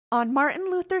On Martin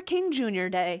Luther King Jr.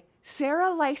 Day, Sarah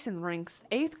Lysenrink's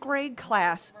 8th grade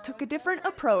class took a different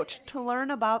approach to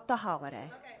learn about the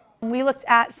holiday. We looked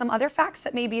at some other facts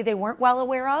that maybe they weren't well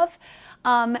aware of,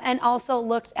 and also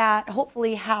looked at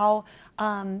hopefully how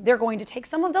they're going to take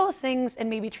some of those things and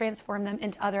maybe transform them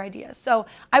into other ideas. So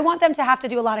I want them to have to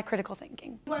do a lot of critical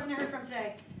thinking. Who haven't heard from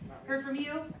today? Heard from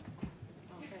you?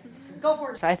 Okay. Go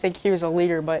for it. I think he was a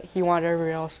leader, but he wanted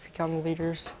everybody else to become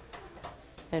leaders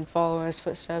and follow in his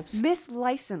footsteps. Miss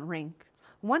Lysenrink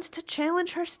wants to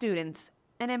challenge her students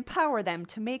and empower them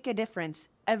to make a difference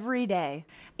every day.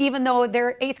 Even though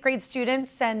they're 8th grade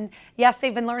students, and yes,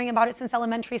 they've been learning about it since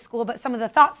elementary school, but some of the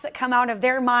thoughts that come out of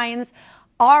their minds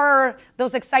are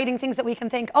those exciting things that we can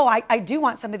think, oh, I do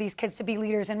want some of these kids to be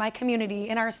leaders in my community,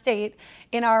 in our state,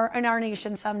 in our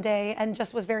nation someday, and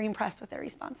just was very impressed with their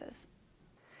responses.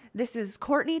 This is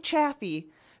Courtney Chaffee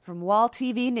from Wall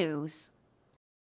TV News.